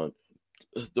missed on,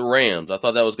 the Rams. I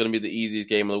thought that was going to be the easiest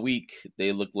game of the week.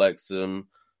 They looked like some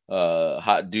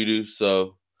hot doo-doo,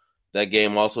 so that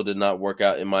game also did not work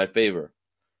out in my favor.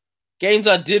 Games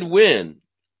I did win.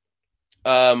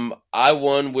 I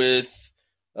won with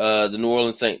the New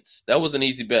Orleans Saints. That was an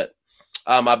easy bet.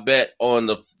 I bet on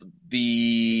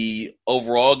the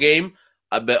overall game.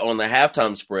 I bet on the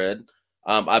halftime spread.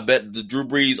 I bet the Drew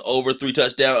Brees over 2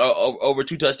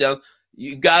 touchdowns.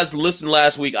 You guys listened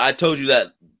last week. I told you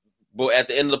that at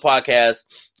the end of the podcast,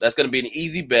 that's going to be an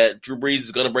easy bet. Drew Brees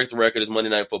is going to break the record. It's Monday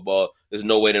Night Football. There's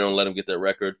no way they don't let him get that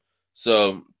record.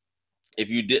 So if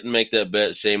you didn't make that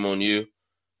bet, shame on you.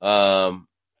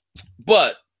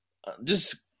 But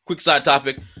just quick side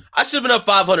topic. I should have been up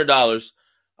 $500.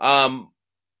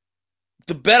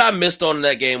 The bet I missed on in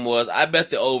that game was I bet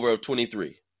the over of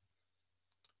 23.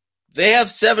 They have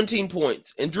 17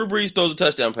 points, and Drew Brees throws a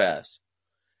touchdown pass.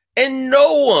 And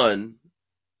no one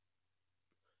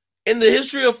in the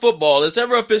history of football that's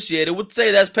ever officiated would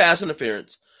say that's pass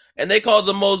interference. And they called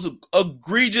the most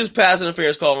egregious pass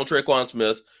interference call on Traquan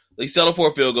Smith. They settle for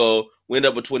a field goal. We end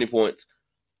up with 20 points,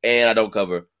 and I don't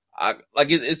cover.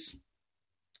 It's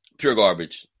pure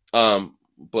garbage.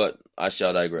 But I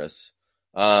shall digress.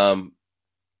 The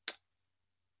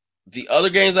other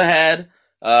games I had,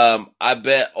 I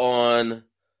bet on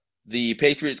the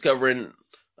Patriots covering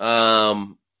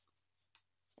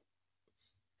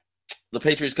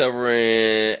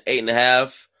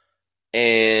 8.5,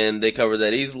 and they covered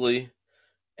that easily.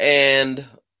 And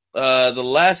the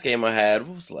last game I had,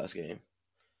 what was the last game?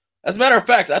 As a matter of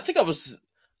fact, I think I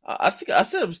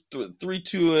said it was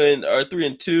 3-2 or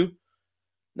 3-2.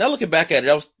 Now looking back at it,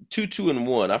 I was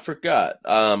 2-2-1. I forgot.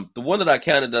 The one that I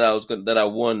counted that I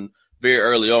won very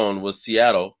early on was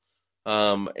Seattle.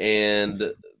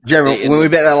 And Jeremy, when we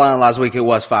bet that line last week, it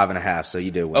was 5.5, so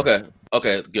you did win.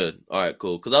 Okay, good. All right,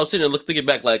 cool. Because I was sitting there thinking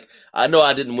back, like I know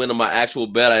I didn't win on my actual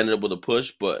bet. I ended up with a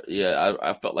push, but yeah,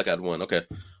 I felt like I'd won. Okay,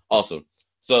 awesome.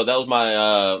 So that was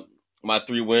my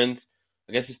 3 wins.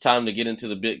 I guess it's time to get into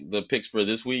the picks for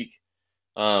this week.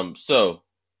 So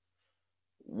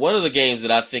one of the games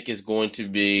that I think is going to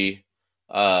be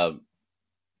a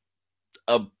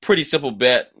pretty simple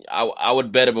bet. I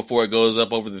would bet it before it goes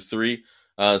up over the 3.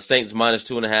 Saints minus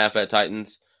 2.5 at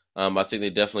Titans. I think they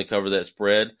definitely cover that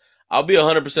spread. I'll be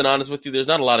 100% honest with you. There's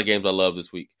not a lot of games I love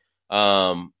this week.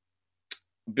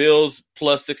 Bills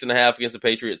plus 6.5 against the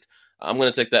Patriots. I'm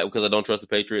going to take that because I don't trust the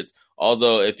Patriots.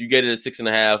 Although if you get it at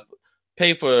 6.5,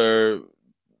 pay for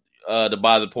to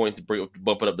buy the points to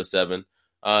bump it up to 7.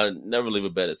 Never leave a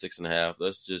bet at 6.5.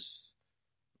 That's just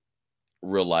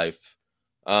real life.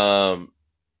 The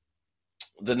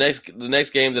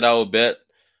next game that I will bet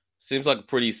seems like a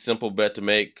pretty simple bet to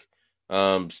make.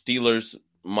 Steelers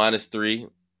minus 3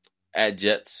 at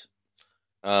Jets.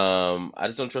 I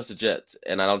just don't trust the Jets,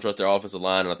 and I don't trust their offensive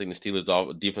line, and I think the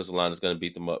Steelers' defensive line is going to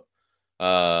beat them up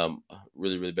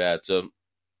really, really bad. So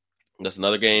that's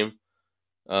another game.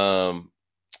 The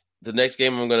next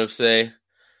game I'm going to say,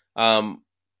 I'm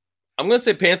going to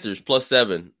say Panthers plus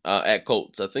 7 at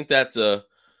Colts. I think that's a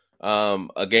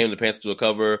game the Panthers will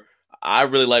cover. I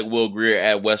really like Will Grier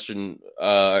at West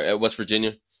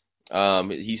Virginia.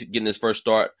 He's getting his first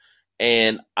start,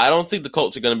 and I don't think the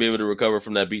Colts are going to be able to recover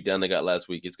from that beatdown they got last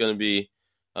week. It's going to be,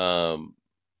 I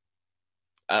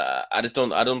don't think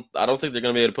they're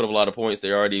going to be able to put up a lot of points.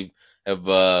 They already have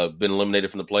been eliminated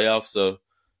from the playoffs. So,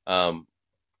 that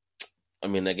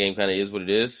game kind of is what it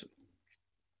is.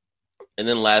 And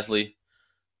then lastly,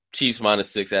 Chiefs minus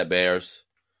 6 at Bears.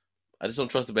 I just don't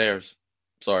trust the Bears.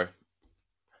 Sorry.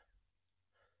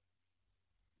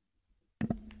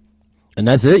 And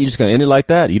that's it. You're just gonna end it like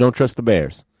that. You don't trust the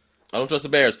Bears. I don't trust the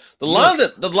Bears. The line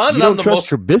that I'm the most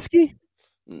Trubisky?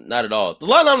 Not at all. The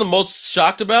line I'm the most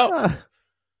shocked about.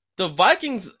 The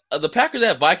Vikings, the Packers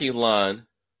at Vikings line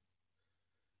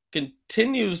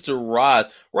continues to rise.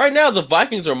 Right now, the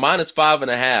Vikings are minus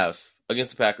 5.5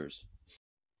 against the Packers.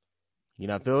 You're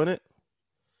not feeling it?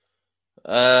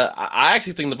 I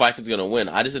actually think the Vikings are going to win.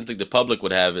 I just didn't think the public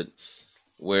would have it.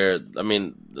 Where,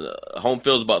 the home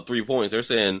field is about 3 points. They're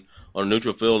saying on a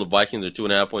neutral field, the Vikings are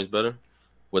 2.5 points better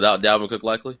without Dalvin Cook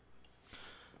likely.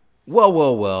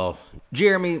 Well.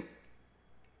 Jeremy,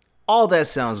 all that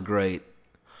sounds great.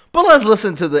 But let's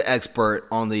listen to the expert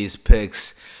on these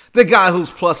picks. The guy who's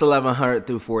plus 1,100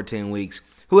 through 14 weeks.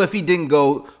 who, if he didn't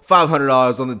go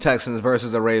 $500 on the Texans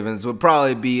versus the Ravens, would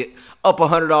probably be up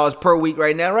 $100 per week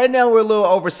right now. Right now, we're a little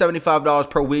over $75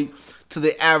 per week to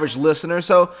the average listener.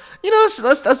 So,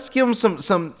 let's give him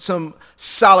some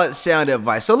solid sound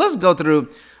advice. So let's go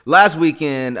through last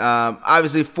weekend.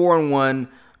 Obviously 4-1.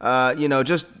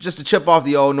 Just to chip off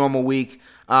the old normal week.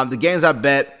 The games I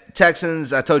bet: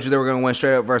 Texans, I told you they were going to win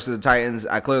straight up versus the Titans.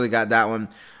 I clearly got that one.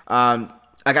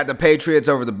 I got the Patriots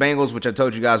over the Bengals, which I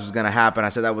told you guys was going to happen. I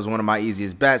said that was one of my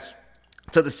easiest bets.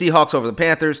 Took the Seahawks over the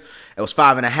Panthers. It was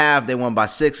 5.5. They won by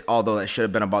 6, although that should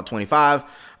have been about 25.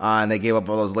 And they gave up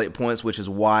all those late points, which is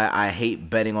why I hate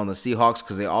betting on the Seahawks,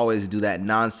 because they always do that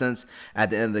nonsense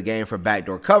at the end of the game for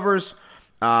backdoor covers.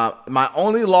 My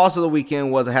only loss of the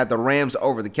weekend was I had the Rams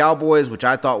over the Cowboys, which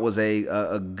I thought was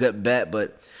a good bet,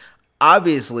 but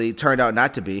obviously turned out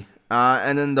not to be.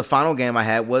 And then the final game I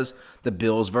had was the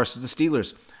Bills versus the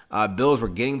Steelers. Bills were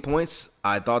getting points.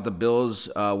 I thought the Bills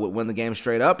would win the game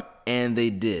straight up, and they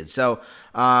did. So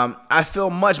I feel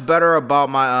much better about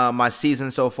my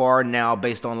season so far now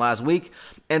based on last week.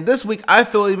 And this week, I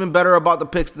feel even better about the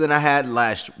picks than I had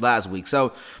last week.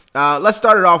 So let's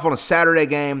start it off on a Saturday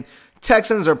game.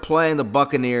 Texans are playing the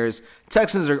Buccaneers.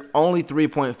 Texans are only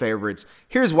 3-point favorites.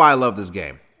 Here's why I love this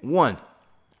game. 1,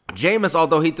 Jameis,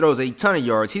 although he throws a ton of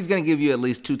yards, he's going to give you at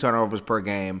least 2 turnovers per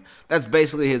game. That's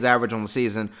basically his average on the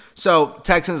season. So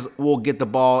Texans will get the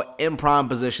ball in prime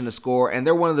position to score, and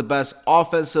they're one of the best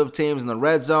offensive teams in the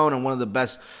red zone and one of the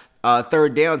best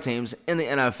third down teams in the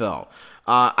NFL.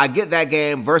 I get that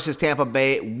game versus Tampa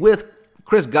Bay with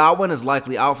Chris Godwin is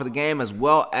likely out for the game, as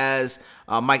well as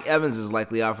Mike Evans is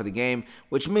likely out for the game,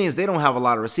 which means they don't have a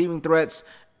lot of receiving threats.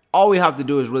 All we have to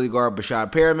do is really guard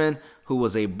Bashad Perriman, who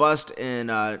was a bust in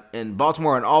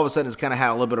Baltimore, and all of a sudden has kind of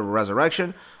had a little bit of a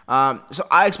resurrection. So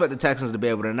I expect the Texans to be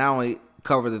able to not only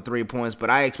cover the 3 points, but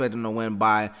I expect them to win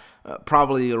by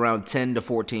probably around 10 to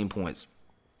 14 points.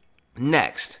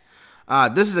 Next,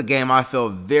 this is a game I feel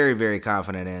very, very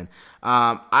confident in.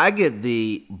 I get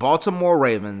the Baltimore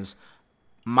Ravens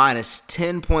minus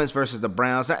 10 points versus the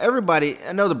Browns. Now,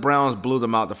 I know the Browns blew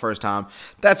them out the first time.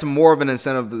 That's more of an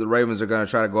incentive that the Ravens are going to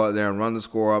try to go out there and run the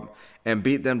score up and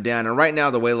beat them down. And right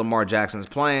now, the way Lamar Jackson's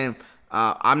playing,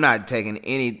 I'm not taking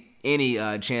any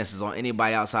chances on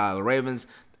anybody outside of the Ravens.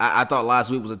 I thought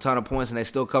last week was a ton of points, and they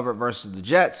still covered versus the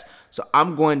Jets. So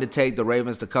I'm going to take the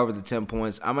Ravens to cover the 10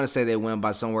 points. I'm going to say they win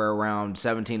by somewhere around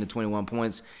 17 to 21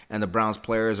 points, and the Browns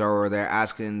players are over there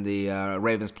asking the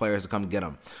Ravens players to come get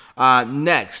them.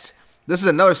 Next, this is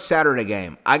another Saturday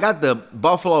game. I got the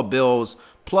Buffalo Bills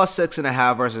plus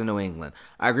 6.5 versus New England.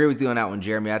 I agree with you on that one,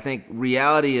 Jeremy. I think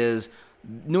reality is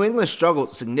New England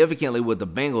struggled significantly with the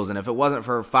Bengals, and if it wasn't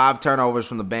for 5 turnovers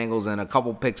from the Bengals and a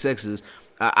couple pick sixes,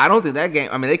 I don't think that game.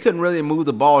 I mean, they couldn't really move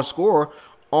the ball or score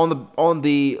on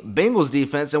the Bengals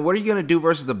defense. And what are you going to do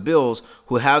versus the Bills,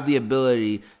 who have the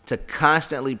ability to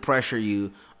constantly pressure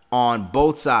you on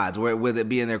both sides, whether it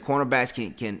be in their cornerbacks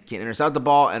can intercept the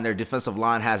ball, and their defensive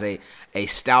line has a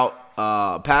stout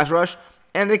pass rush,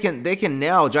 and they can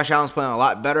nail. Josh Allen's playing a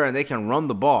lot better, and they can run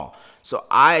the ball. So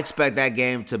I expect that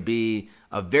game to be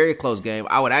a very close game.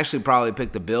 I would actually probably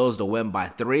pick the Bills to win by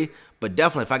 3, but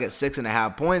definitely if I get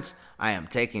 6.5 points, I am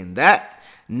taking that.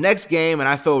 Next game, and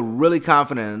I feel really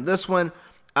confident in this one.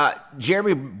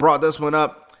 Jeremy brought this one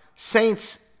up.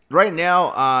 Saints, right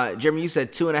now, Jeremy, you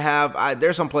said 2.5.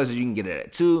 There's some places you can get it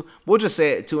at 2. We'll just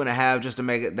say it 2.5 just to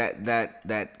make it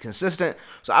that consistent.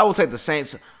 So I will take the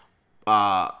Saints.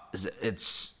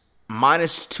 It's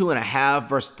minus 2.5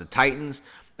 versus the Titans.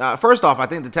 First off, I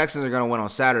think the Texans are going to win on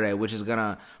Saturday, which is going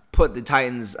to put the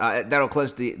Titans, that'll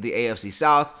clinch the AFC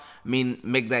South,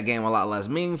 make that game a lot less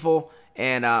meaningful.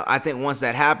 And I think once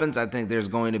that happens, I think there's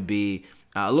going to be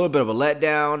a little bit of a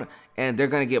letdown, and they're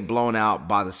going to get blown out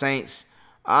by the Saints.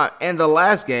 And the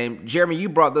last game, Jeremy, you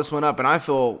brought this one up, and I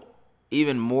feel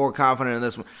even more confident in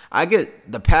this one. I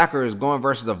get the Packers going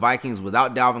versus the Vikings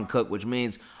without Dalvin Cook, which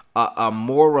means a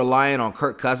more reliant on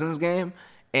Kirk Cousins game.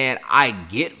 And I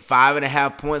get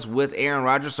 5.5 points with Aaron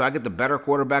Rodgers, so I get the better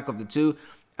quarterback of the two.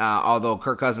 Although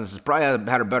Kirk Cousins has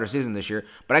probably had a better season this year,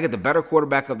 but I get the better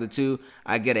quarterback of the two.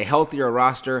 I get a healthier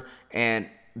roster, and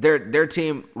their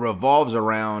team revolves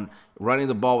around running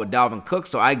the ball with Dalvin Cook,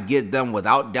 so I get them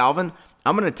without Dalvin.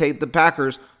 I'm going to take the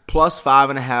Packers plus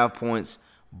 5.5 points.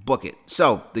 Book it.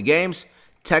 So the games: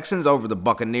 Texans over the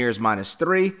Buccaneers minus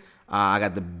 3. I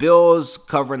got the Bills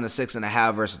covering the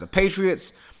 6.5 versus the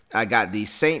Patriots. I got the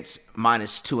Saints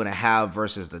minus 2.5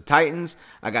 versus the Titans.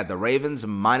 I got the Ravens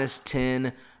minus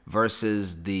 10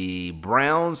 versus the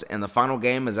Browns. And the final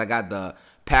game is I got the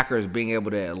Packers being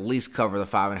able to at least cover the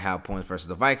 5.5 points versus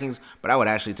the Vikings. But I would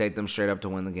actually take them straight up to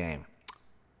win the game.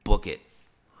 Book it.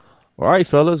 All right,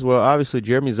 fellas. Well, obviously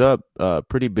Jeremy's up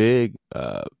pretty big,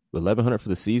 1,100 for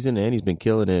the season, and he's been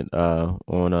killing it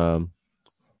on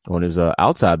his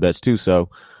outside bets too. So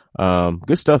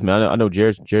good stuff, man. I know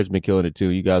Jared's been killing it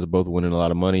too. You guys are both winning a lot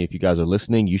of money. If you guys are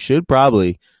listening, you should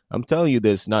probably. I'm telling you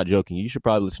this, not joking. You should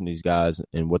probably listen to these guys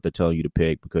and what they're telling you to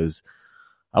pick, because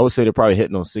I would say they're probably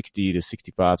hitting on 60 to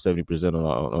 65, 70%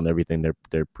 on everything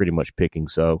they're pretty much picking.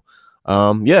 So,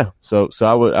 yeah. So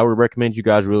I would recommend you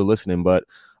guys really listening. But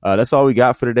that's all we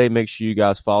got for today. Make sure you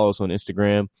guys follow us on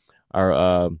Instagram.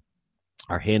 Our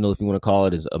handle, if you want to call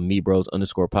it, is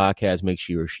 @MeBros_podcast. Make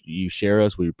sure you share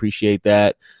us. We appreciate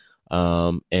that.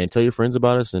 And tell your friends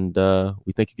about us. And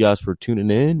we thank you guys for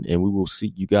tuning in, and we will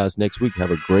see you guys next week.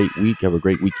 Have a great week. Have a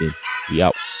great weekend. We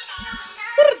out.